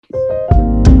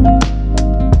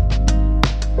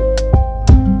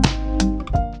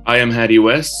I am Hadi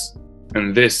West,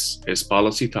 and this is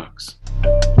Policy Talks.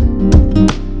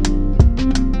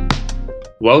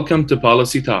 Welcome to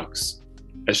Policy Talks,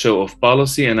 a show of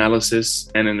policy analysis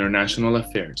and international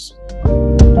affairs.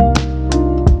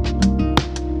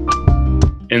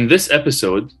 In this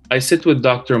episode, I sit with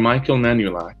Dr. Michael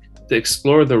Manulak to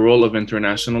explore the role of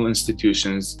international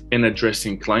institutions in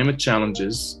addressing climate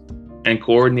challenges and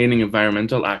coordinating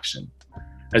environmental action,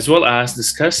 as well as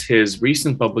discuss his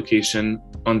recent publication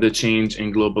on the change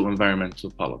in global environmental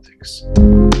politics.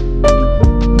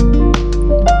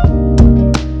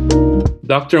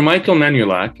 Dr. Michael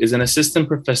Manulak is an assistant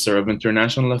professor of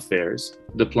international affairs,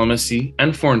 diplomacy,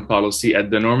 and foreign policy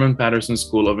at the Norman Paterson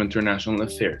School of International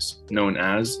Affairs, known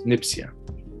as NIPSIA.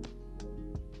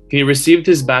 He received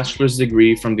his bachelor's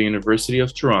degree from the University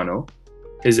of Toronto,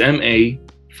 his MA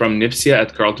from NIPSIA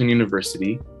at Carleton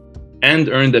University, and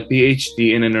earned a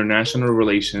PhD in international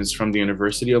relations from the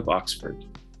University of Oxford.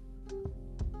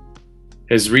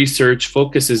 His research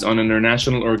focuses on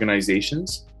international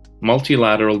organizations,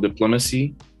 multilateral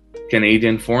diplomacy,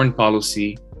 Canadian foreign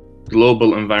policy,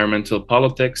 global environmental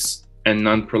politics, and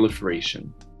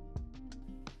non-proliferation.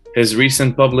 His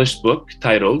recent published book,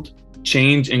 titled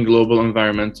Change in Global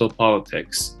Environmental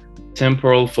Politics,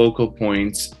 Temporal Focal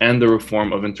Points and the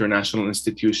Reform of International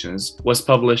Institutions, was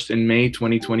published in May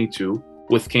 2022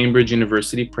 with Cambridge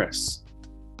University Press.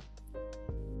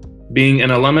 Being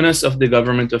an alumnus of the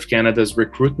Government of Canada's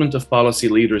Recruitment of Policy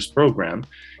Leaders program,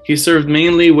 he served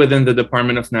mainly within the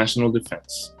Department of National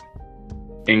Defence.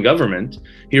 In government,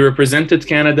 he represented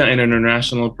Canada in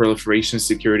international proliferation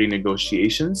security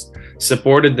negotiations,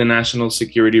 supported the National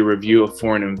Security Review of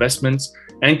Foreign Investments,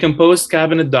 and composed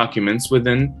cabinet documents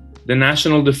within the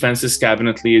National Defence's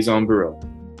Cabinet Liaison Bureau.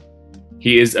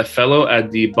 He is a fellow at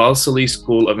the Balsillie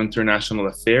School of International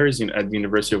Affairs at the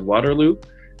University of Waterloo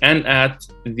and at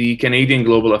the Canadian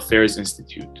Global Affairs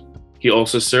Institute. He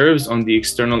also serves on the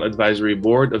External Advisory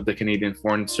Board of the Canadian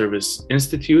Foreign Service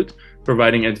Institute,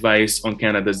 providing advice on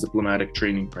Canada's diplomatic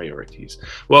training priorities.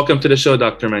 Welcome to the show,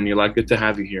 Dr. Manulak. Good to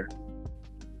have you here.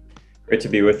 Great to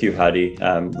be with you, Hadi.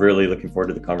 I'm really looking forward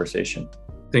to the conversation.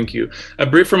 Thank you. A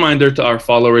brief reminder to our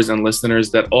followers and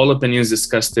listeners that all opinions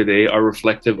discussed today are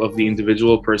reflective of the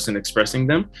individual person expressing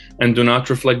them and do not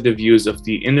reflect the views of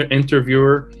the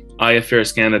interviewer,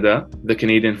 iAffairs Canada, the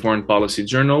Canadian Foreign Policy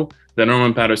Journal, the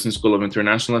Norman Paterson School of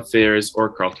International Affairs, or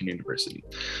Carleton University.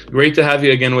 Great to have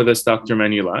you again with us, Dr.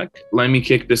 Manulak. Let me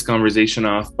kick this conversation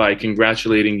off by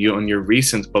congratulating you on your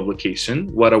recent publication.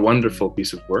 What a wonderful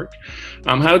piece of work.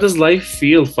 How does life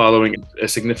feel following a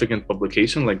significant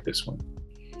publication like this one?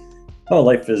 Oh,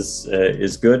 life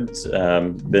is good.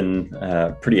 Been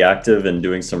pretty active in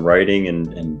doing some writing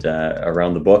and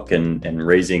around the book and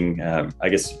raising,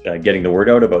 getting the word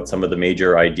out about some of the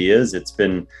major ideas. It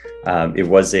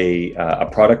was a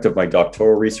product of my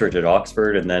doctoral research at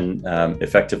Oxford, and then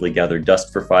effectively gathered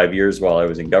dust for 5 years while I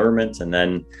was in government. And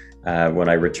then when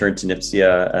I returned to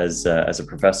NIPSIA as a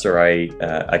professor,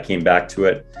 I came back to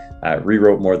it.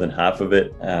 Rewrote more than half of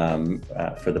it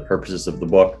for the purposes of the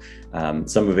book.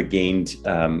 Some of it gained,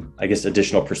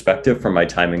 additional perspective from my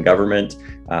time in government.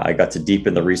 I got to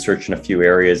deepen the research in a few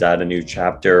areas, add a new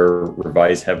chapter,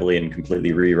 revise heavily, and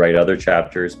completely rewrite other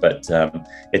chapters. But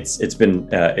it's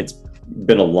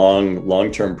been a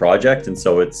long-term project, and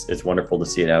so it's wonderful to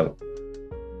see it out.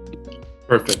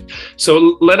 Perfect.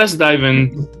 So let us dive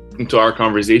into our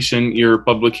conversation. Your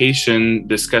publication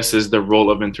discusses the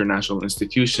role of international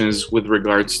institutions with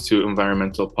regards to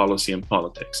environmental policy and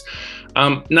politics.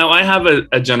 Now, I have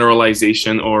a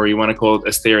generalization, or you want to call it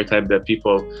a stereotype, that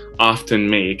people often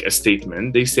make a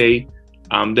statement. They say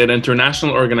that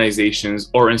international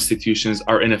organizations or institutions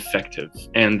are ineffective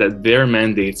and that their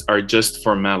mandates are just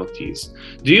formalities.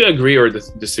 Do you agree or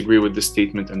disagree with this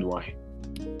statement, and why?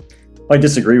 I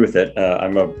disagree with it.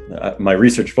 My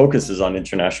research focuses on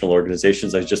international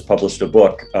organizations. I just published a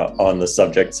book on the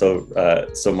subject, so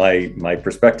my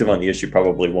perspective on the issue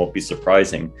probably won't be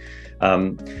surprising.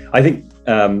 I think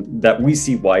that we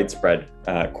see widespread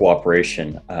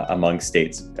cooperation among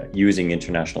states using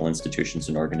international institutions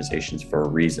and organizations for a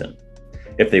reason.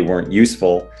 If they weren't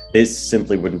useful, this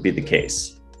simply wouldn't be the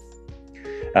case.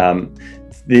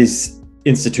 These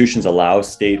institutions allow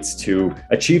states to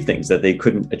achieve things that they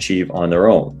couldn't achieve on their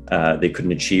own. They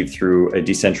couldn't achieve through a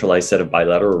decentralized set of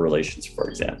bilateral relations, for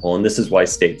example. And this is why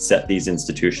states set these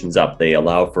institutions up. They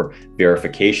allow for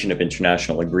verification of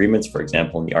international agreements, for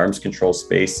example, in the arms control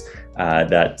space.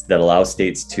 that allow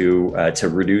states to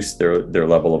reduce their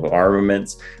level of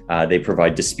armaments. They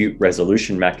provide dispute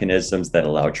resolution mechanisms that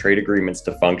allow trade agreements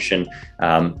to function.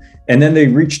 And then they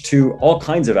reach to all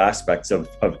kinds of aspects of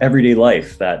everyday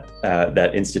life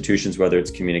that institutions, whether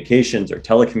it's communications or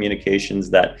telecommunications,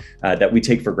 that we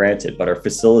take for granted, but are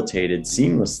facilitated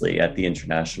seamlessly at the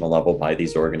international level by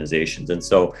these organizations. And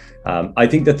so I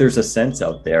think that there's a sense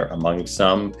out there among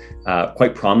some,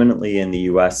 quite prominently in the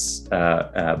US,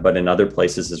 but in other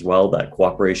places as well, that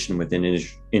cooperation within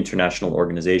international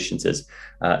organizations is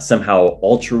somehow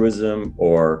altruism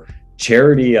or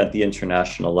charity at the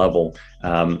international level.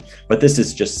 But this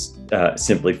is just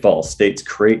simply false. States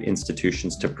create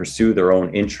institutions to pursue their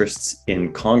own interests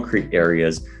in concrete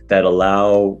areas that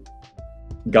allow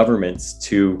governments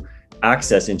to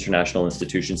access international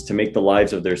institutions to make the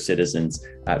lives of their citizens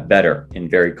better in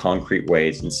very concrete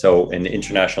ways. And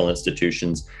international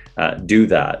institutions do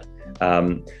that.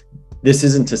 This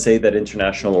isn't to say that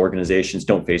international organizations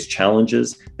don't face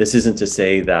challenges. This isn't to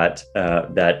say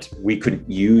that we couldn't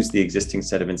use the existing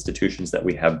set of institutions that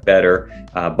we have better,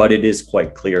 but it is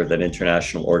quite clear that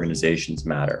international organizations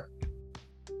matter.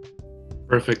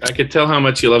 Perfect. I could tell how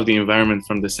much you love the environment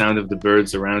from the sound of the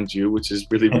birds around you, which is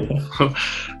really beautiful.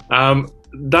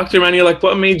 Dr. Maniolek,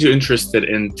 what made you interested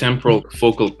in temporal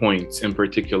focal points in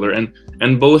particular,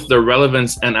 and both their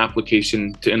relevance and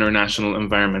application to international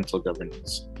environmental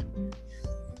governance?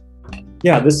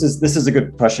 Yeah, this is a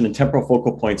good question. And temporal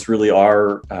focal points really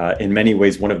are, in many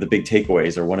ways, one of the big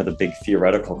takeaways or one of the big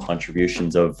theoretical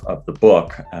contributions of the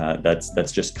book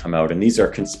that's just come out. And these are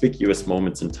conspicuous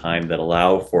moments in time that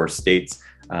allow for states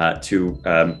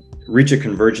to reach a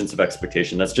convergence of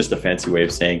expectation. That's just a fancy way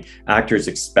of saying actors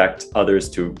expect others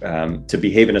to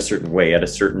behave in a certain way at a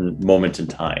certain moment in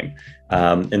time.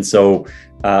 And so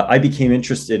I became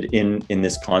interested in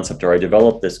this concept, or I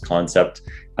developed this concept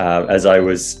as I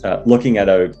was looking at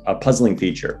a puzzling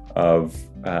feature of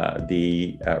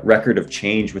the record of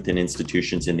change within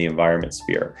institutions in the environment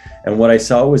sphere. And what I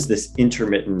saw was this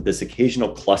occasional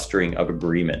clustering of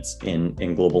agreements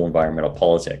in global environmental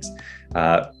politics.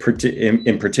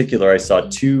 In particular, I saw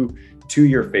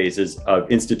two-year phases of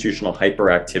institutional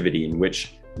hyperactivity in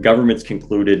which governments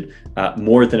concluded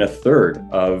more than a third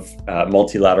of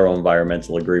multilateral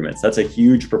environmental agreements. That's a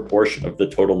huge proportion of the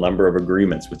total number of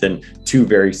agreements within two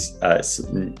very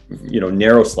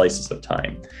narrow slices of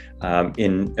time.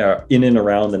 In and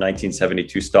around the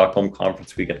 1972 Stockholm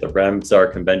Conference, we get the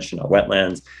Ramsar Convention on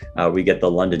Wetlands, we get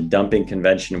the London Dumping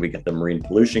Convention, we get the Marine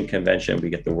Pollution Convention, we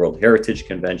get the World Heritage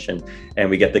Convention, and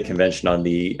we get the Convention on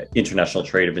the International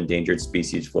Trade of Endangered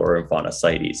Species, Flora and Fauna,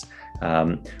 CITES.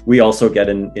 We also get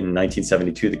in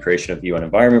 1972 the creation of the UN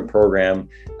Environment Program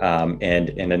and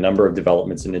a number of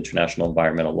developments in international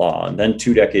environmental law. And then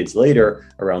 2 decades later,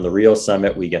 around the Rio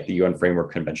Summit, we get the UN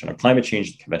Framework Convention on Climate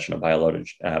Change, the Convention on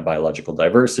Biological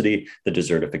Diversity, the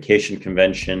Desertification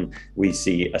Convention. We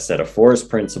see a set of forest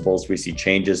principles. We see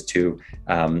changes to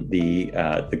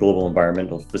the Global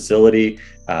Environmental Facility,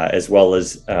 as well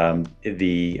as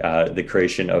the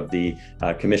creation of the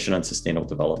Commission on Sustainable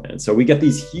Development. And so we get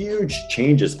these huge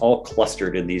changes all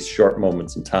clustered in these short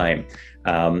moments in time.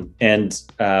 I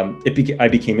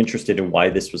became interested in why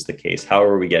this was the case. How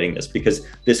are we getting this? Because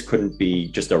this couldn't be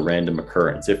just a random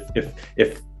occurrence.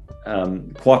 If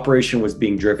cooperation was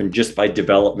being driven just by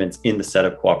developments in the set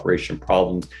of cooperation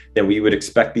problems, then we would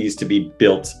expect these to be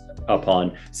built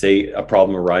upon, say, a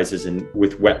problem arises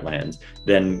with wetlands,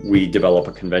 then we develop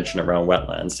a convention around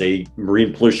wetlands. Say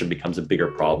marine pollution becomes a bigger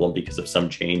problem because of some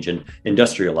change in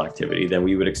industrial activity, then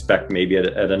we would expect maybe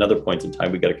at another point in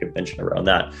time we get a convention around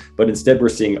that. But instead, we're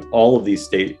seeing all of these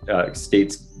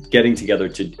states getting together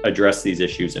to address these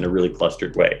issues in a really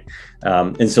clustered way.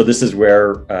 And so this is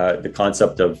where the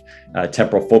concept of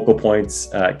temporal focal points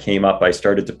came up. I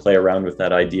started to play around with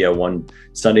that idea one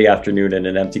Sunday afternoon in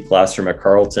an empty classroom at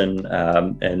Carleton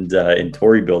and in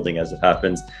Torrey Building, as it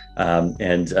happens.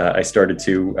 I started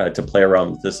to play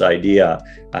around with this idea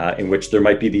in which there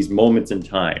might be these moments in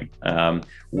time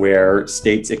where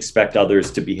states expect others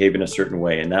to behave in a certain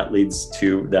way, and that leads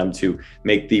to them to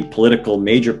make the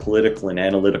major political and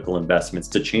analytical investments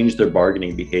to change their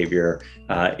bargaining behavior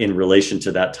in relation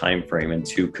to that time frame and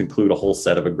to conclude a whole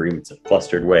set of agreements in a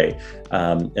clustered way.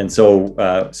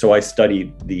 So I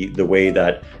studied the way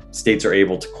that states are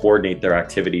able to coordinate their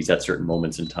activities at certain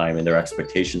moments in time and their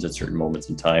expectations at certain moments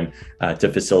in time to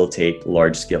facilitate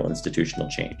large-scale institutional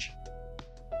change.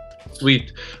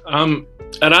 Sweet.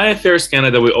 At IFRS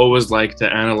Canada, we always like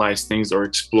to analyze things or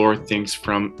explore things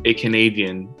from a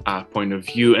Canadian point of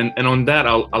view. And on that,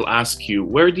 I'll ask you,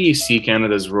 where do you see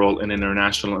Canada's role in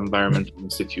international environmental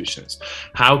institutions?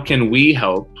 How can we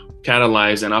help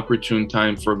catalyze an opportune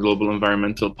time for global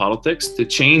environmental politics to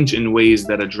change in ways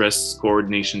that address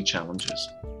coordination challenges?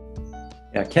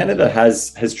 Yeah, Canada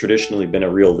has traditionally been a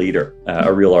real leader,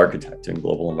 a real architect in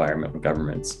global environmental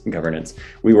governance.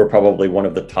 We were probably one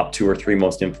of the top 2 or 3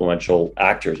 most influential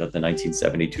actors at the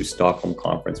 1972 Stockholm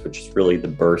Conference, which is really the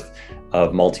birth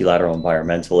of multilateral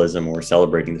environmentalism. We're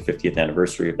celebrating the 50th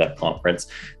anniversary of that conference.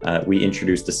 We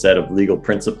introduced a set of legal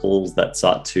principles that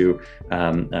sought to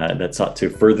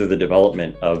further the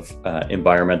development of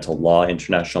environmental law,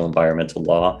 international environmental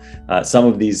law. Some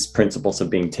of these principles have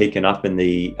been taken up in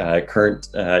the current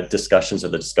discussions, or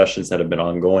the discussions that have been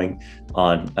ongoing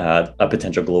on a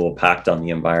potential global pact on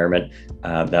the environment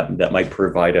that might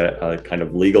provide a kind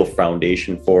of legal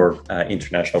foundation for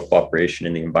international cooperation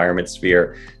in the environment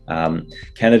sphere.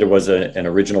 Canada was an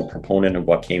original proponent of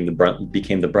what became the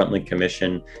Brundtland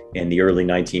Commission in the early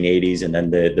 1980s, and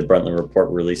then the Brundtland Report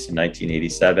released in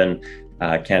 1987.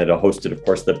 Canada hosted, of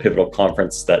course, the pivotal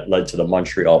conference that led to the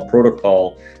Montreal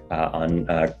Protocol on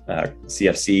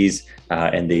CFCs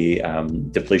and the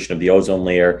depletion of the ozone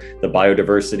layer.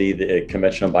 The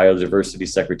Convention on Biodiversity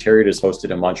Secretariat is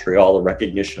hosted in Montreal, a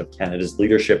recognition of Canada's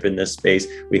leadership in this space.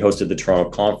 We hosted the Toronto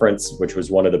Conference, which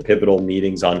was one of the pivotal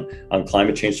meetings on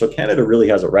climate change. So Canada really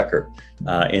has a record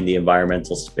in the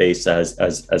environmental space as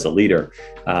a leader.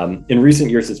 In recent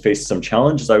years, it's faced some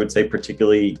challenges, I would say.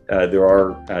 Particularly,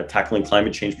 tackling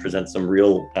climate change presents some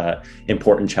real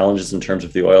important challenges in terms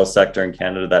of the oil sector in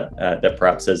Canada that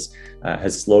perhaps has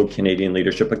slowed Canadian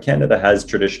leadership, but Canada has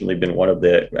traditionally been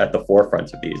at the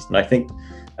forefront of these. And I think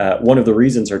one of the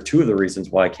reasons, or 2 of the reasons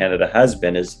why Canada has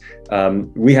been, is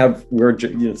we're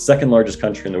the second largest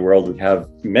country in the world. We have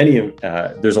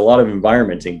there's a lot of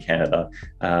environment in Canada,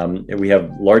 and we have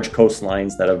large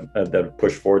coastlines that have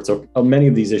pushed forward. So many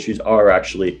of these issues are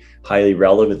actually highly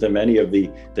relevant, and many of the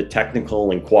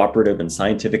technical and cooperative and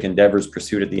scientific endeavors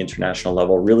pursued at the international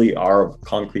level really are of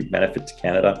concrete benefit to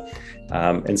Canada.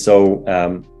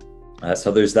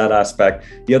 So there's that aspect.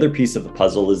 The other piece of the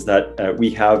puzzle is that we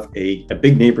have a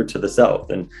big neighbor to the south.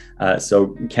 And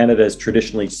so Canada has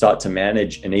traditionally sought to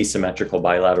manage an asymmetrical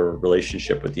bilateral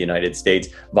relationship with the United States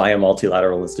via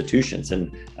multilateral institutions.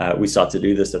 And we sought to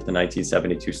do this at the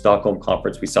 1972 Stockholm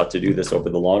Conference. We sought to do this over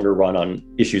the longer run on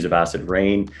issues of acid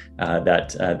rain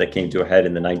that came to a head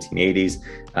in the 1980s.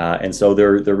 And so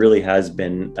there really has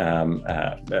been,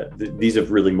 these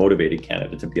have really motivated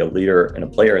Canada to be a leader and a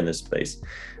player in this space.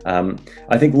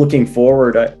 I think looking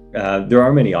forward, there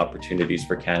are many opportunities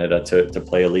for Canada to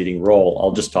play a leading role.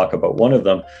 I'll just talk about one of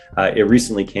them. It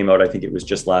recently came out, I think it was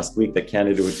just last week, that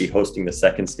Canada would be hosting the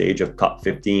second stage of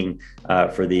COP15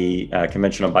 for the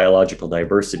Convention on Biological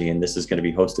Diversity, and this is going to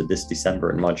be hosted this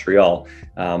December in Montreal.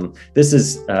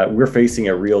 We're facing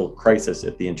a real crisis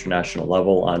at the international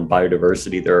level on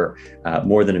biodiversity. There are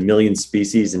more than 1 million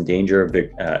species in danger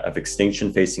of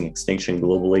extinction, facing extinction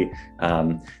globally.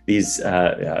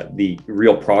 The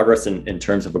real progress in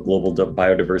terms of a global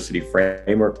biodiversity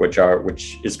framework,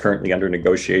 which is currently under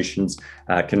negotiations,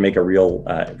 can make a real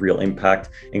impact,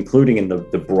 including in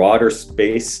the broader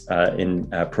space in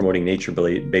promoting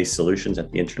nature-based solutions at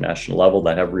the international level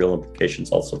that have real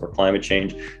implications also for climate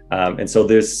change. And so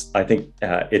I think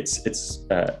it's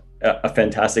a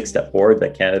fantastic step forward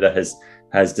that Canada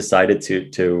has decided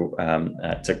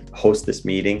to host this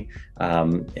meeting. I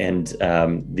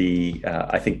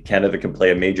think Canada can play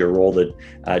a major role. That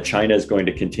China is going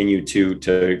to continue to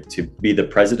be the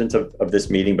president of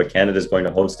this meeting, but Canada is going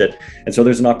to host it. And so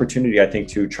there's an opportunity, I think,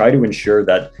 to try to ensure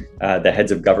that the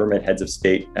heads of government, heads of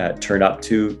state turn up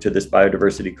to this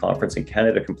biodiversity conference, and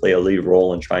Canada can play a lead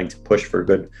role in trying to push for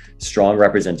good, strong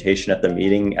representation at the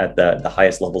meeting at the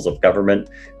highest levels of government.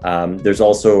 There's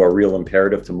also a real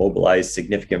imperative to mobilize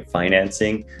significant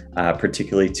financing,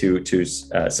 particularly to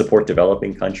support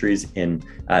developing countries in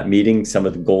meeting some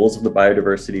of the goals of the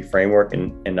biodiversity framework.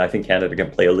 And I think Canada can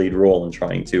play a lead role in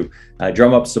trying to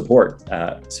drum up support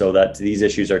so that these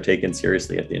issues are taken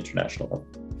seriously at the international level.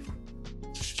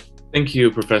 Thank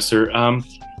you, Professor.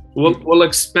 We'll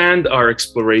expand our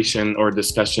exploration or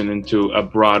discussion into a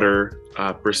broader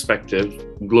perspective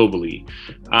globally.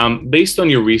 Based on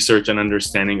your research and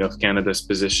understanding of Canada's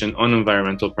position on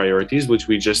environmental priorities, which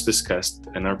we just discussed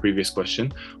in our previous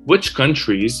question, which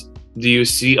countries do you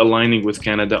see aligning with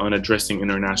Canada on addressing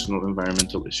international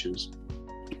environmental issues?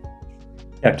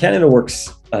 Yeah, Canada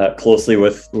works closely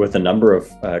with a number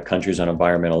of countries on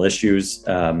environmental issues.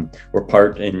 We're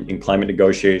part in climate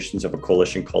negotiations of a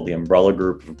coalition called the Umbrella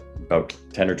Group, about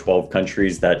 10 or 12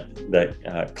 countries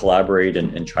that collaborate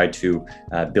and try to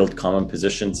build common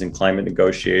positions in climate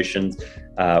negotiations.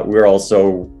 We're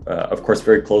also, of course,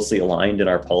 very closely aligned in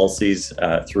our policies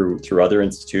through other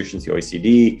institutions, the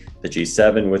OECD, the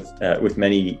G7, with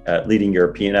many leading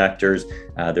European actors.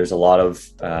 There's a lot of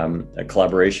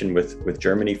collaboration with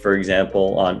Germany, for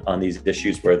example, on these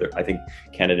issues where I think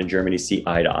Canada and Germany see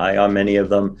eye to eye on many of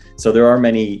them. So there are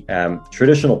many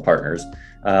traditional partners.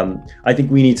 I think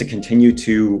we need to continue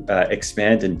to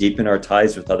expand and deepen our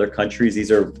ties with other countries.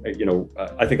 These are,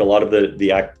 I think a lot of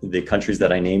the countries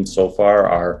that I named so far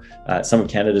are some of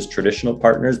Canada's traditional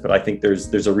partners, but I think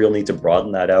there's a real need to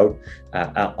broaden that out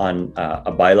on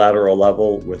a bilateral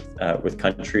level with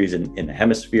countries in the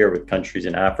hemisphere, with countries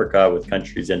in Africa, with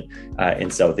countries in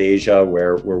South Asia,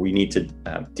 where we need to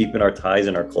deepen our ties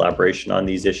and our collaboration on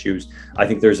these issues. I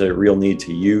think there's a real need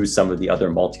to use some of the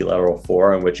other multilateral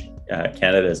fora in which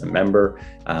Canada is a member.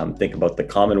 Think about the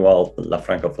Commonwealth, La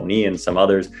Francophonie, and some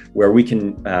others, where we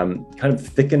can kind of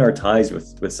thicken our ties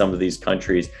with some of these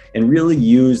countries and really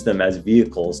use them as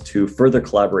vehicles to further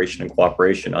collaboration and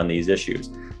cooperation on these issues.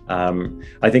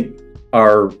 I think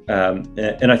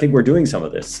I think we're doing some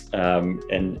of this,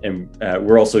 and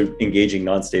we're also engaging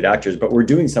non-state actors, but we're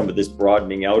doing some of this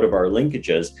broadening out of our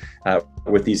linkages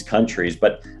with these countries.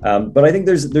 But I think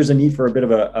there's a need for a bit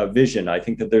of a vision. I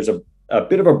think that there's a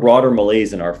bit of a broader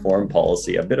malaise in our foreign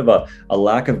policy, a bit of a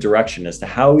lack of direction as to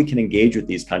how we can engage with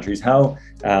these countries, how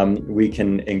we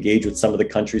can engage with some of the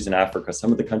countries in Africa,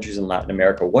 some of the countries in Latin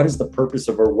America. What is the purpose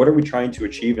of, or what are we trying to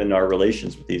achieve in our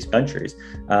relations with these countries,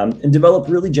 and develop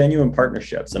really genuine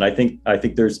partnerships. And I think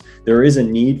there is a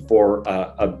need for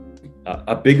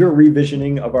a bigger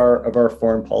revisioning of our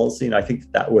foreign policy, and I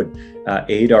think that would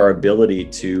aid our ability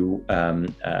to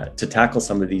tackle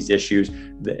some of these issues.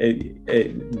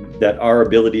 That our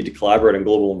ability to collaborate on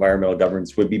global environmental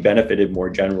governance would be benefited more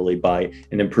generally by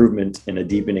an improvement and a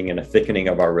deepening and a thickening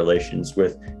of our relations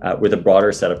with a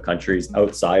broader set of countries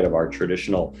outside of our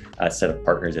traditional set of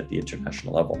partners at the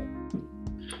international level.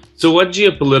 So what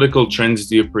geopolitical trends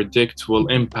do you predict will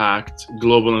impact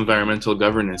global environmental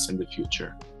governance in the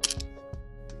future?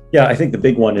 Yeah, I think the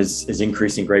big one is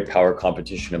increasing great power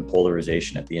competition and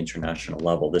polarization at the international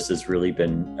level. This has really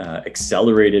been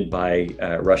accelerated by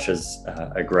Russia's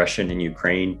aggression in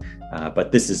Ukraine,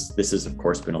 but this is of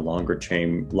course been a longer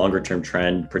term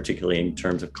trend, particularly in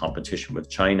terms of competition with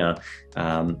China.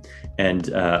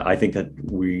 And I think that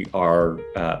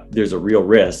there's a real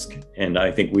risk, and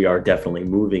I think we are definitely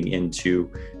moving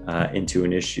into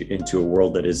a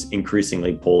world that is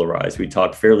increasingly polarized. We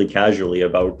talk fairly casually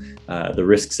about the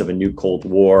risks of a new Cold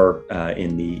War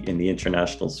in the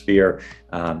international sphere,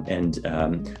 and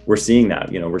we're seeing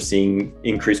that. We're seeing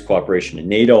increased cooperation in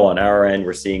NATO on our end.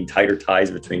 We're seeing tighter ties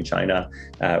between China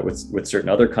with certain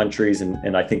other countries,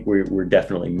 and I think we're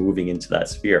definitely moving into that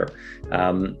sphere.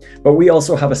 But we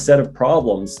also have a set of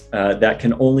problems that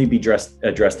can only be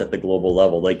addressed at the global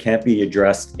level. They can't be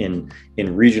addressed in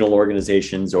regional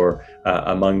organizations or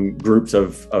among groups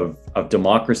of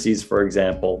democracies, for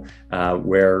example,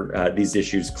 where these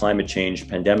issues, climate change,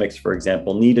 pandemics, for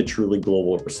example, need a truly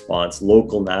global response.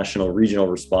 Local, national, regional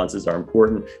responses are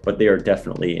important, but they are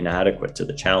definitely inadequate to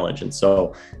the challenge. And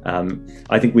so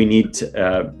I think we need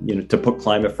to put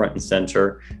climate front and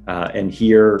center. And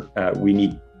here we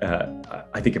need,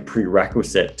 I think, a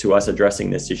prerequisite to us addressing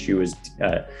this issue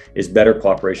is better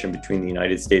cooperation between the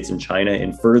United States and China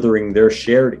in furthering their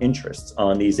shared interests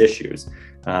on these issues.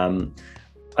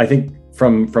 I think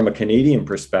from a Canadian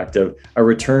perspective, a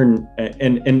return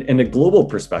and a global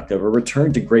perspective, a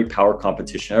return to great power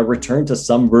competition, a return to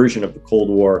some version of the Cold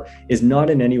War is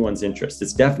not in anyone's interest.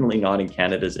 It's definitely not in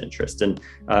Canada's interest. And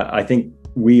I think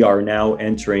we are now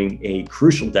entering a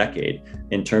crucial decade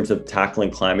in terms of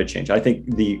tackling climate change. I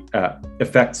think the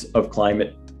effects of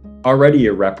climate, already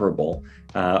irreparable,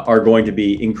 are going to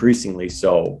be increasingly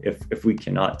so if we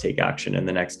cannot take action in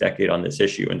the next decade on this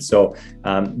issue. And so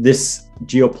this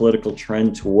geopolitical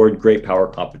trend toward great power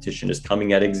competition is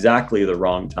coming at exactly the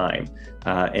wrong time.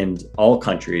 And all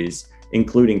countries,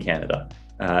 including Canada,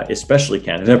 especially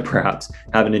Canada, perhaps,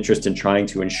 have an interest in trying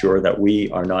to ensure that we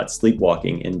are not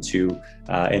sleepwalking into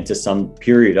some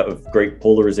period of great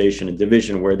polarization and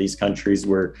division where these countries,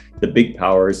 where the big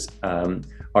powers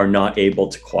are not able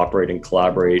to cooperate and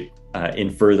collaborate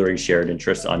in furthering shared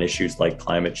interests on issues like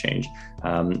climate change.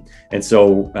 And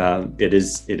so it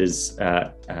is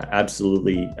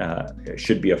absolutely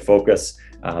should be a focus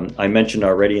I mentioned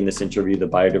already in this interview the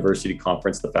biodiversity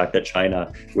conference, the fact that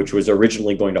China, which was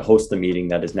originally going to host the meeting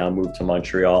that has now moved to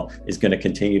Montreal, is going to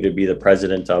continue to be the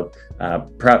president of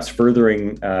perhaps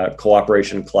furthering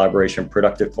cooperation, collaboration,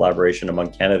 productive collaboration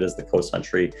among Canada as the host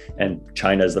country and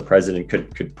China as the president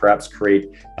could perhaps create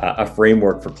a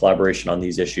framework for collaboration on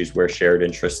these issues where shared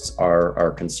interests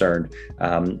are concerned,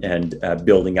 and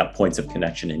building up points of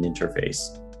connection and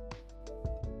interface.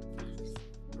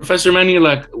 Professor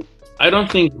Manielak, I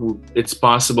don't think it's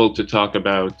possible to talk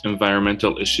about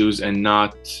environmental issues and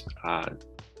not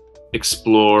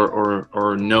explore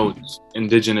or note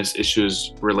Indigenous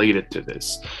issues related to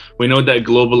this. We know that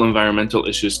global environmental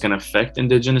issues can affect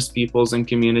Indigenous peoples and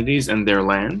communities and their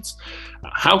lands.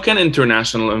 How can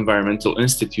international environmental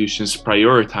institutions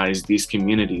prioritize these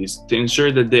communities to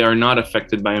ensure that they are not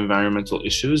affected by environmental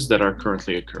issues that are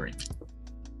currently occurring?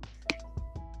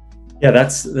 Yeah,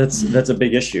 that's a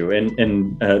big issue,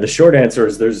 and the short answer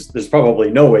is there's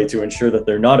probably no way to ensure that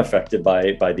they're not affected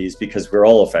by these, because we're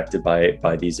all affected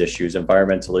by these issues.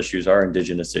 Environmental issues are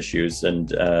Indigenous issues, and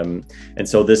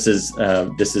so this is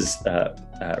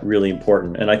really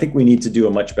important. And I think we need to do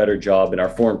a much better job in our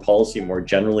foreign policy more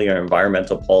generally, our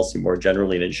environmental policy more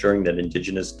generally, in ensuring that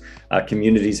Indigenous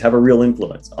communities have a real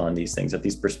influence on these things, that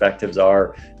these perspectives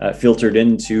are filtered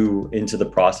into the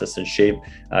process and shape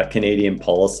Canadian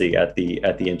policy at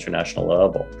the international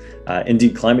level.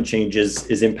 Indeed, climate change is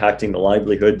impacting the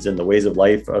livelihoods and the ways of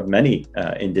life of many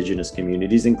Indigenous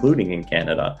communities, including in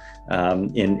Canada,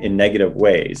 in negative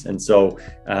ways. And so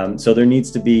there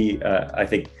needs to be, I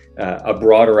think, a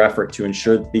broader effort to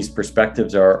ensure that these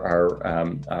perspectives are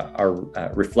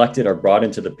reflected, are brought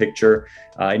into the picture.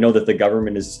 I know that the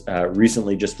government has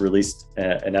recently just released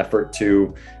an effort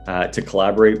to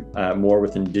collaborate more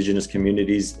with Indigenous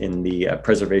communities in the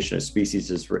preservation of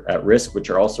species at risk, which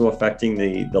are also affecting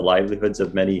the livelihoods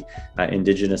of many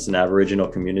Indigenous and Aboriginal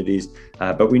communities.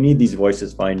 But we need these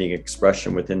voices finding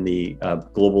expression within the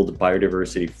global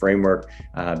biodiversity framework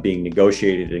being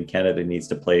negotiated, and Canada needs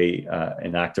to play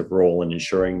an active role in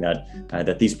ensuring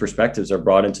that these perspectives are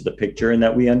brought into the picture, and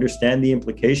that we understand the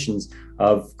implications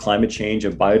of climate change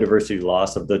and biodiversity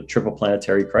loss, of the triple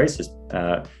planetary crisis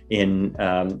in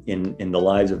the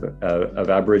lives of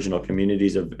Aboriginal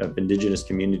communities, of Indigenous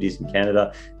communities in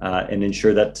Canada, and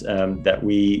ensure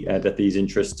that these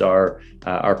interests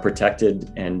are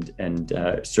protected and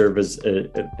serve as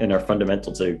and are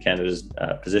fundamental to Canada's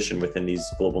position within these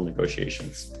global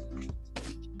negotiations.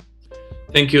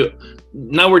 Thank you.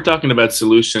 Now we're talking about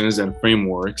solutions and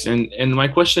frameworks. And my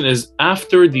question is,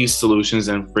 after these solutions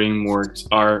and frameworks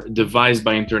are devised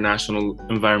by international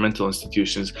environmental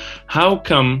institutions, how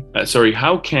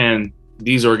can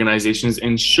these organizations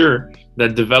ensure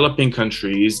that developing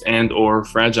countries and or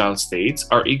fragile states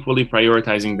are equally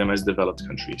prioritizing them as developed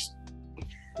countries?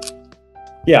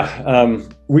 Yeah,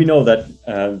 we know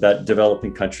that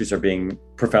developing countries are being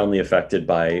profoundly affected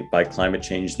by climate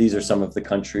change. These are some of the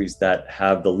countries that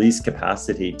have the least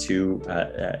capacity to,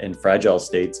 in fragile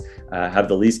states, have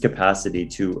the least capacity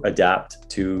to adapt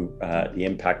to the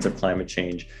impacts of climate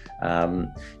change.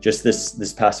 Just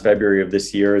this past February of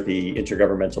this year, the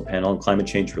Intergovernmental Panel on Climate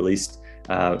Change released,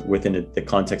 within the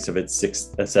context of its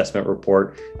sixth assessment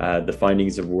report, the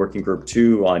findings of Working Group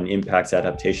 2 on impacts,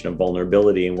 adaptation, and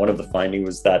vulnerability. And one of the findings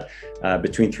was that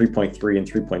between 3.3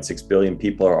 and 3.6 billion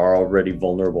people are already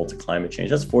vulnerable to climate change.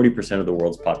 That's 40% of the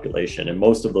world's population. And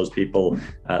most of those people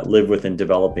live within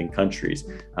developing countries.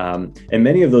 And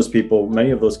many of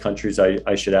those countries,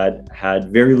 I should add,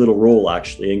 had very little role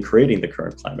actually in creating the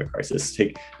current climate crisis.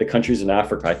 Take the countries in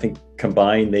Africa, I think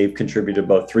combined, they've contributed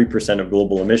about 3% of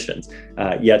global emissions.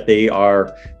 Yet they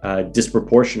are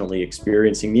disproportionately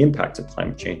experiencing the impact of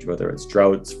climate change, whether it's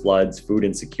droughts, floods, food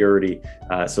insecurity.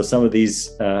 So some of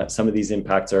these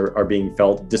impacts are being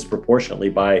felt disproportionately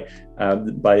by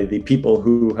the people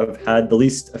who have had the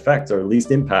least effect or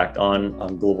least impact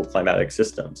on global climatic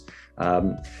systems.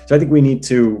 So I think we need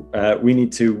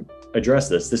to address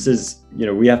this. This is,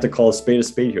 we have to call a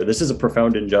spade here. This is a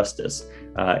profound injustice.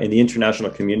 And the international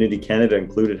community, Canada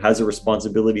included, has a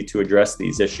responsibility to address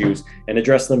these issues and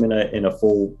address them in a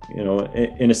full,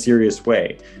 in a serious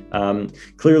way.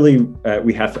 Clearly,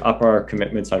 we have to up our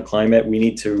commitments on climate. We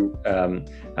need to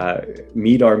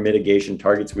meet our mitigation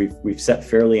targets. We've set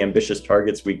fairly ambitious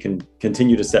targets. We can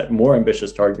continue to set more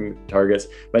ambitious targets,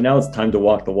 but now it's time to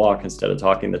walk the walk instead of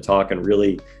talking the talk, and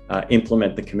really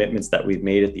implement the commitments that we've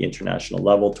made at the international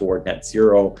level toward net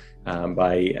zero,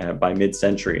 by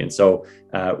mid-century. And so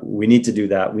we need to do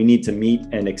that. We need to meet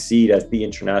and exceed at the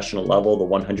international level the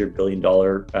 $100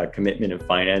 billion commitment in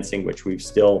financing, which we've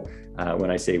still,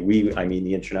 when I say we, I mean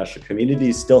the international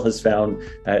community still has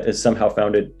somehow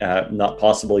found it not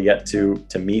possible yet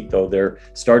to meet, though they're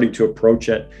starting to approach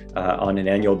it on an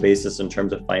annual basis in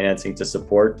terms of financing to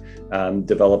support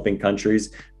developing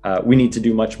countries. We need to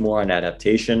do much more on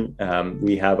adaptation.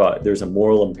 There's a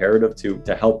moral imperative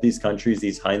to help these countries,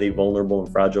 these highly vulnerable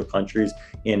and fragile countries,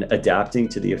 in adapting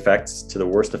to the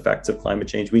worst effects of climate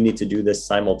change. We need to do this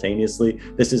simultaneously.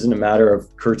 This isn't a matter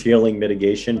of curtailing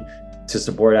mitigation to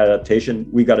support adaptation.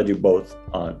 We got to do both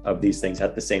of these things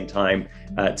at the same time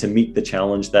to meet the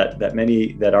challenge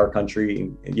that our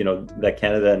country, that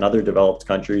Canada and other developed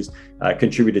countries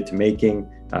contributed to making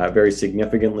very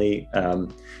significantly.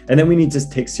 And then we need to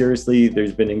take seriously,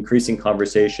 there's been increasing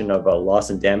conversation of a loss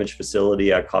and damage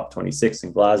facility at COP26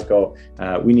 in Glasgow.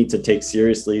 We need to take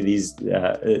seriously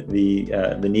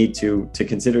the need to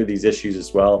consider these issues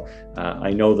as well.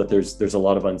 I know that there's a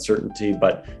lot of uncertainty,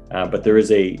 but there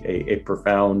is a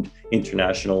profound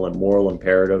international and moral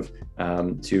imperative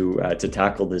to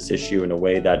tackle this issue in a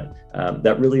way that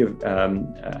really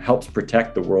helps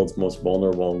protect the world's most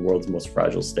vulnerable and world's most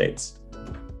fragile states.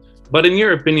 But in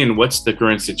your opinion, what's the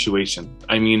current situation?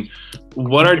 I mean,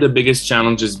 what are the biggest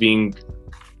challenges being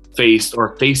faced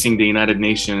or facing the United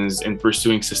Nations in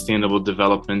pursuing sustainable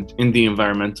development in the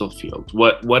environmental field?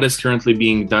 What is currently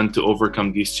being done to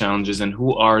overcome these challenges, and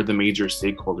who are the major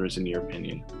stakeholders in your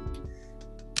opinion?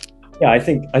 Yeah, I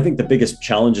think the biggest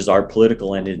challenges are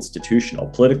political and institutional.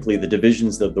 Politically, the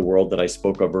divisions of the world that I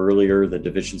spoke of earlier, the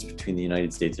divisions between the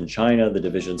United States and China, the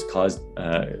divisions caused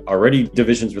already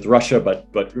divisions with Russia,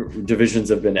 but divisions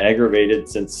have been aggravated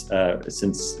since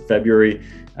February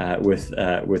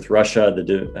with Russia.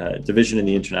 The division in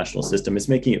the international system is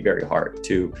making it very hard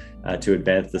to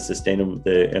advance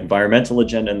the environmental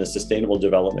agenda and the sustainable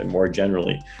development more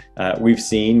generally. We've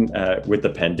seen with the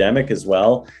pandemic as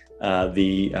well.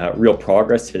 The real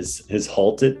progress has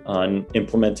halted on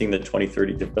implementing the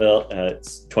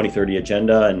 2030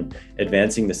 agenda and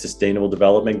advancing the sustainable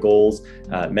development goals.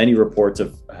 Many reports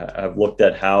have looked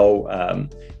at how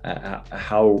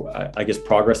I guess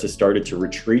progress has started to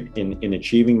retreat in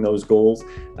achieving those goals.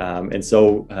 And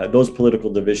so those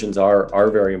political divisions are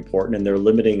very important, and they're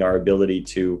limiting our ability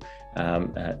to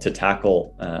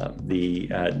tackle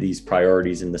these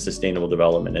priorities in the sustainable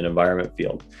development and environment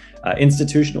field.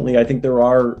 Institutionally, I think there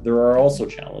are also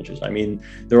challenges. I mean,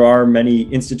 there are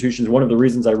many institutions. One of the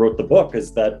reasons I wrote the book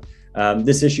is that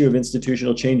this issue of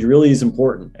institutional change really is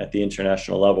important at the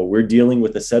international level. We're dealing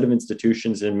with a set of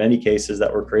institutions in many cases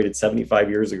that were created 75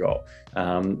 years ago,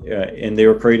 and they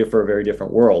were created for a very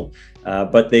different world.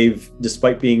 But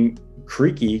despite being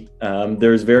creaky,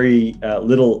 there's very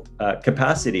little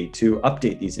capacity to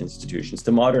update these institutions,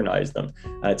 to modernize them,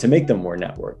 to make them more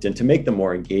networked, and to make them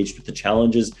more engaged with the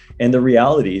challenges and the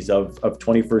realities of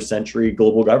 21st century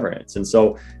global governance. And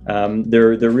so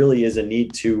there really is a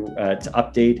need to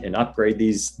update and upgrade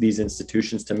these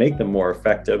institutions to make them more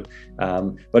effective.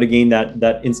 But again,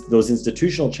 those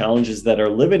institutional challenges that are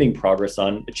limiting progress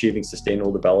on achieving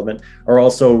sustainable development are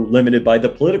also limited by the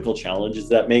political challenges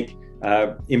that make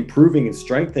improving and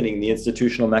strengthening the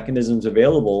institutional mechanisms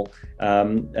available.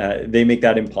 They make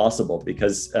that impossible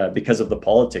because of the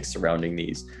politics surrounding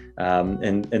these.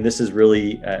 And this is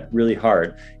really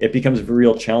hard. It becomes a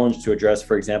real challenge to address,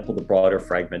 for example, the broader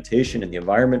fragmentation in the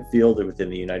environment field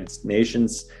within the United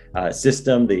Nations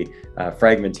system, the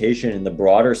fragmentation in the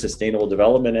broader sustainable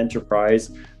development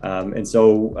enterprise.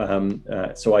 So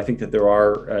I think that there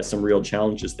are some real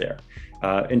challenges there.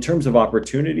 In terms of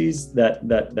opportunities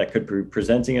that could be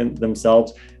presenting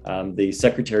themselves, the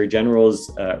Secretary General has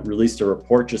released a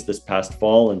report just this past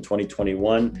fall in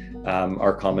 2021,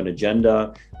 Our Common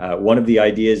Agenda. One of the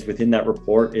ideas within that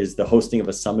report is the hosting of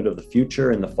a Summit of the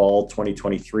Future in the fall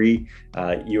 2023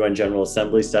 UN General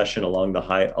Assembly session along the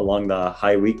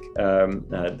high week,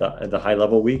 the high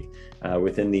level week.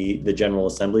 Within the General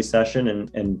Assembly session,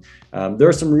 and there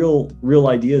are some real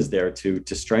ideas there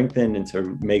to strengthen and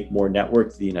to make more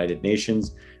networked the United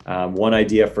Nations. One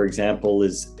idea, for example,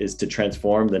 is to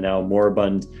transform the now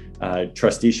moribund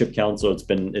Trusteeship Council.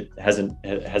 It hasn't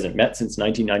met since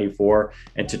 1994,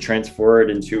 and to transfer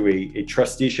it into a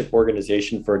trusteeship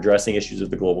organization for addressing issues of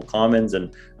the global commons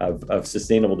and of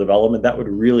sustainable development. That would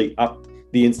really up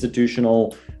the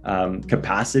institutional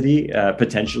capacity,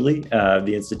 potentially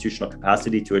the institutional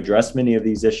capacity to address many of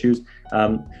these issues.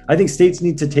 I think states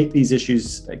need to take these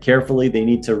issues carefully. They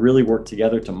need to really work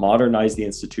together to modernize the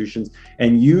institutions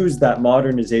and use that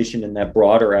modernization and that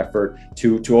broader effort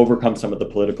to overcome some of the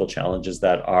political challenges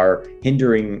that are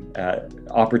hindering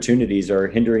opportunities or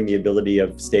hindering the ability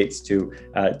of states to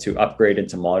upgrade and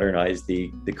to modernize the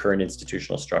current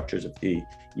institutional structures of the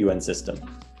UN system.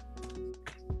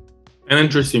 An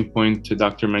interesting point to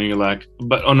Dr. Manulak,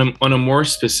 but on a more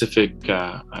specific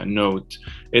note,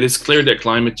 it is clear that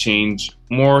climate change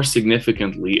more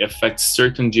significantly affects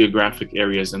certain geographic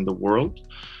areas in the world.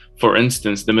 For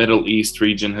instance, the Middle East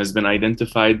region has been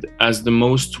identified as the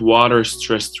most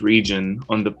water-stressed region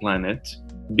on the planet,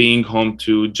 being home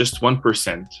to just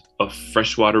 1% of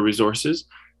freshwater resources,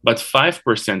 but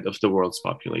 5% of the world's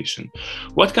population.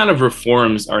 What kind of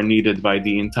reforms are needed by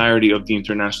the entirety of the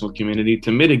international community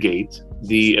to mitigate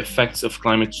the effects of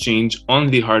climate change on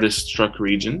the hardest struck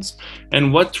regions?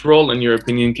 And what role, in your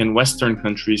opinion, can Western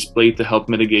countries play to help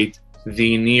mitigate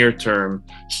the near-term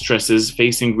stresses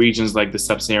facing regions like the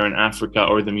Sub-Saharan Africa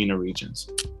or the MENA regions?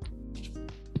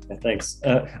 Thanks.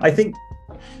 I think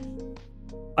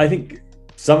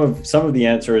some of the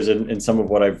answers and some of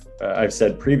what I've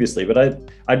said previously, but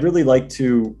I'd really like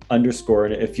to underscore,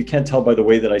 and if you can't tell by the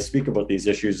way that I speak about these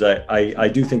issues, I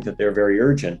do think that they're very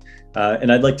urgent,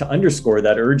 and I'd like to underscore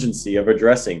that urgency of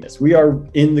addressing this. We are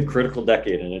in the critical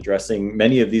decade in addressing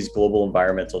many of these global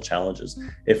environmental challenges.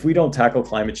 If we don't tackle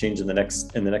climate change in the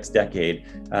next decade,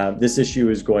 this issue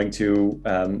is going to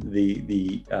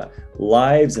the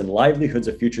lives and livelihoods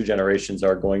of future generations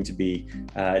are going to be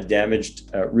damaged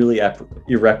really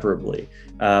irreparably.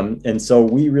 And so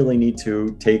we really need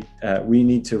to take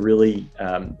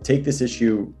this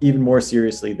issue even more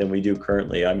seriously than we do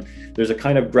currently. There's a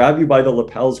kind of grab you by the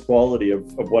lapels quality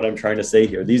of what I'm trying to say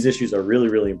here. These issues are really,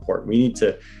 really important. We need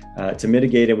to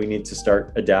mitigate, and we need to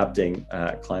start adapting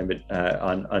climate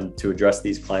to address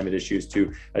these climate issues,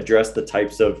 to address the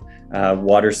types of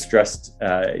water stressed,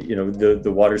 the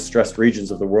water stressed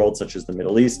regions of the world, such as the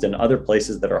Middle East and other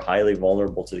places that are highly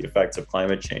vulnerable to the effects of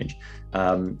climate change.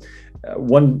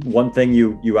 One thing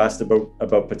you asked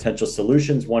about potential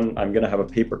solutions. I'm going to have a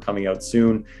paper coming out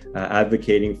soon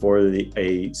advocating for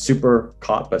a super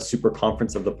COP, a super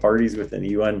conference of the parties within the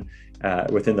UN,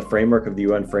 within the framework of the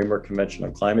UN Framework Convention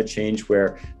on Climate Change,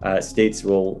 where states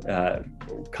will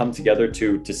come together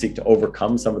to seek to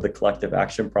overcome some of the collective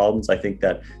action problems. I think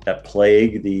that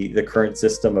plague the current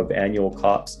system of annual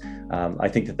COPs. I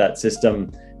think that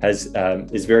system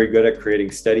is very good at creating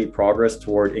steady progress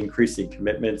toward increasing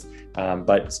commitments,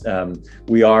 but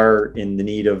we are in the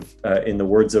need of, in the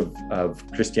words of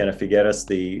Christiana Figueres,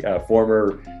 the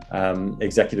former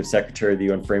Executive Secretary of the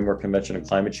UN Framework Convention on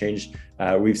Climate Change,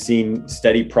 we've seen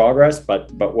steady progress,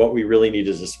 but what we really need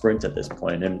is a sprint at this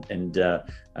point. And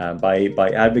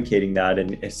by advocating that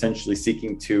and essentially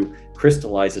seeking to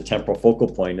crystallize a temporal focal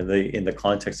point in the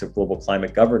context of global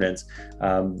climate governance,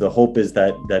 the hope is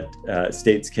that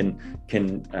states can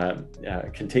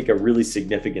take a really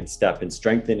significant step in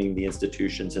strengthening the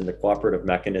institutions and the cooperative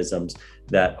mechanisms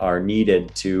that are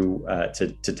needed to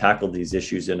tackle these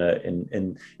issues in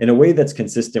a way that's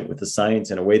consistent with the science,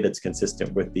 in a way that's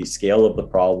consistent with the scale of the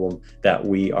problem that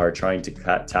we are trying to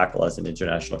tackle as an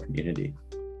international community.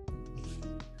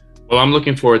 Well, I'm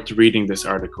looking forward to reading this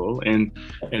article. And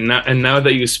now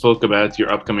that you spoke about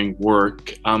your upcoming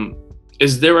work,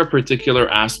 is there a particular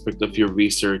aspect of your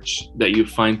research that you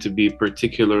find to be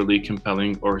particularly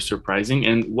compelling or surprising?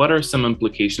 And what are some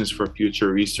implications for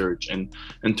future research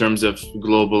in terms of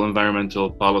global environmental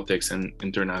politics and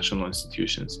international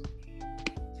institutions?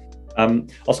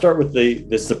 I'll start with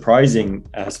the surprising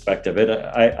aspect of it.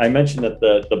 I mentioned that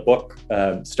the book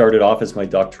started off as my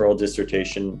doctoral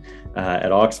dissertation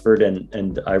at Oxford,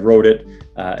 and I wrote it,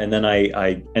 and then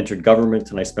I entered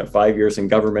government, and I spent 5 years in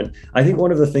government. I think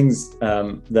one of the things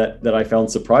that I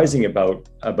found surprising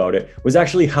about it was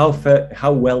actually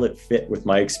how well it fit with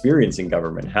my experience in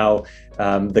government, how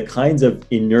the kinds of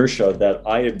inertia that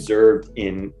I observed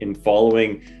in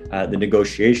following the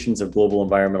negotiations of global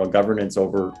environmental governance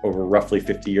over roughly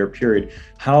 50-year period,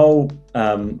 how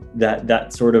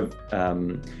that sort of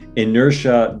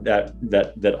inertia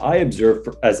that I observed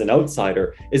as an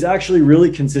outsider is actually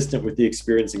really consistent with the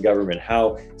experience in government,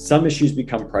 how some issues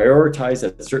become prioritized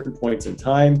at certain points in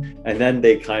time, and then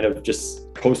they kind of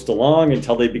just coast along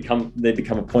until they become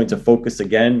a point of focus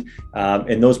again.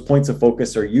 And those points of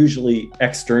focus are usually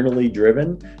externally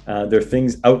driven. They're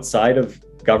things outside of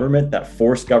government, that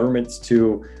force governments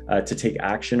to take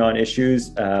action on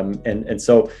issues.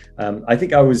 So I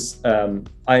think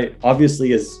I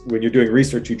obviously, as when you're doing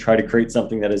research, you try to create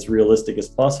something that is realistic as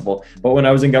possible. But when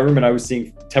I was in government, I was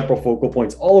seeing temporal focal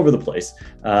points all over the place.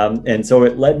 And so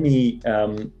it led me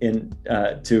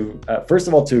first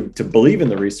of all, to believe in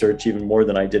the research even more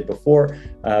than I did before.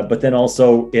 But then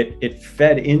also it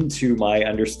fed into my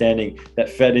understanding that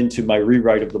fed into my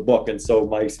rewrite of the book. And so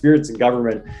my experience in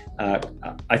government,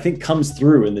 I think, comes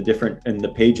through in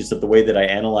the pages of the way that I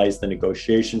analyze the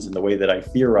negotiations and the way that I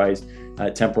theorize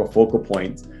temporal focal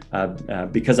points,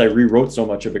 because I rewrote so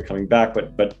much of it coming back.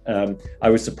 But I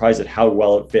was surprised at how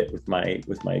well it fit with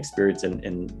my experience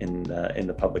in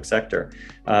the public sector.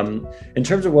 In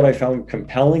terms of what I found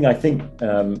compelling, I think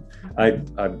I'm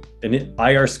an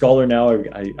IR scholar now.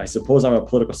 I suppose I'm a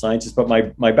political scientist, but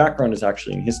my background is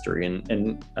actually in history,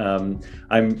 and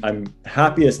I'm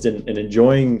happiest in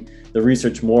enjoying the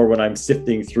research more when I'm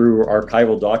sifting through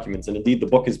archival documents. And indeed, the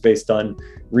book is based on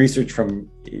research from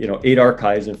 8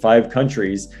 archives in 5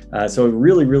 countries. So a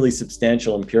really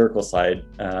substantial empirical side,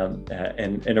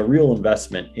 and a real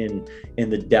investment in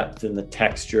the depth and the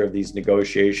texture of these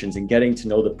negotiations, and getting to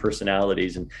know the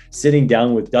personalities, and sitting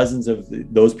down with dozens of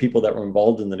those people that were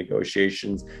involved in the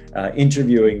negotiations,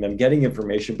 interviewing them, getting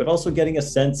information, but also getting a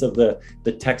sense of the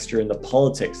texture and the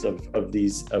politics of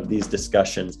these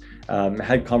discussions.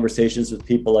 Had conversations with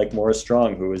people like Maurice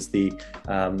Strong, who was the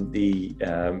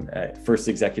first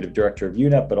executive director of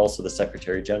UNEP, but also the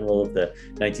Secretary General of the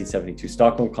 1972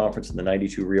 Stockholm Conference and the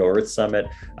 92 Rio Earth Summit.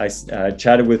 I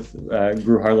chatted with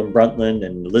Gro Harlem Brundtland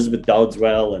and Elizabeth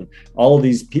Dowdeswell and all of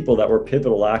these people that were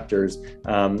pivotal actors.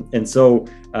 And so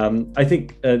I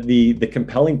think the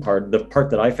compelling part, the part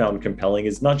that I found compelling,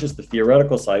 is not just the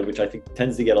theoretical side, which I think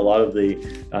tends to get a lot of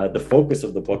the focus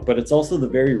of the book, but it's also the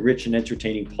very rich and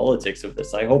entertaining politics of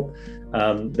this. I hope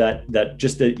that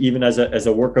just even as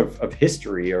a work of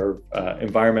history or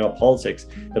environmental politics,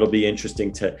 it'll be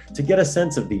interesting to get a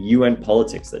sense of the UN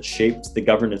politics that shaped the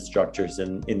governance structures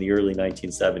in the early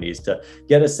 1970s, to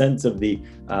get a sense of the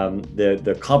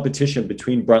competition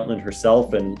between Brundtland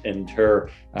herself and her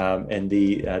and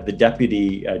the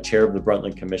deputy chair of the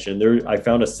Brundtland Commission. There, I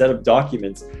found a set of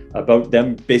documents about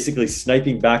them basically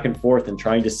sniping back and forth and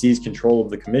trying to seize control of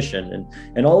the commission,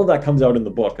 and all of that comes out in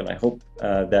the book. And I hope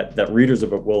that readers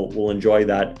of it will enjoy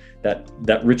that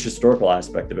rich historical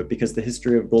aspect of it, because the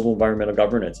history of global environmental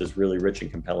governance is really rich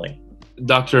and compelling.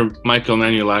 Dr. Michael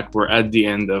Manulak, we're at the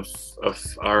end of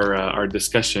our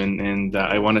discussion, and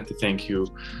I wanted to thank you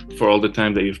for all the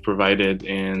time that you've provided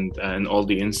and all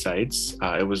the insights.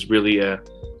 It was really a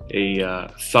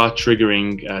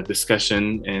thought-triggering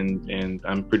discussion, and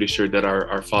I'm pretty sure that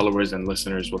our followers and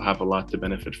listeners will have a lot to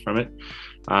benefit from it.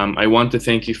 I want to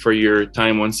thank you for your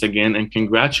time once again, and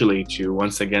congratulate you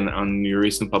once again on your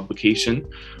recent publication.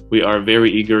 We are very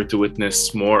eager to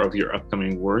witness more of your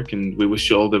upcoming work, and we wish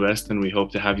you all the best, and we hope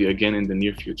to have you again in the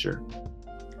near future.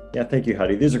 Yeah, thank you,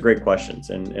 Hadi. These are great questions,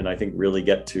 and I think really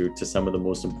get to some of the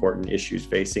most important issues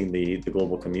facing the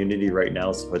global community right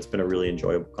now. So it's been a really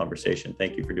enjoyable conversation.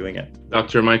 Thank you for doing it.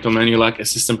 Dr. Michael Manulak,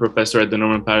 Assistant Professor at the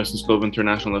Norman Paterson School of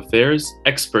International Affairs,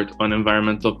 expert on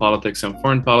environmental politics and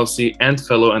foreign policy, and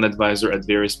fellow and advisor at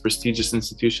various prestigious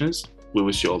institutions. We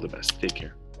wish you all the best. Take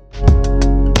care.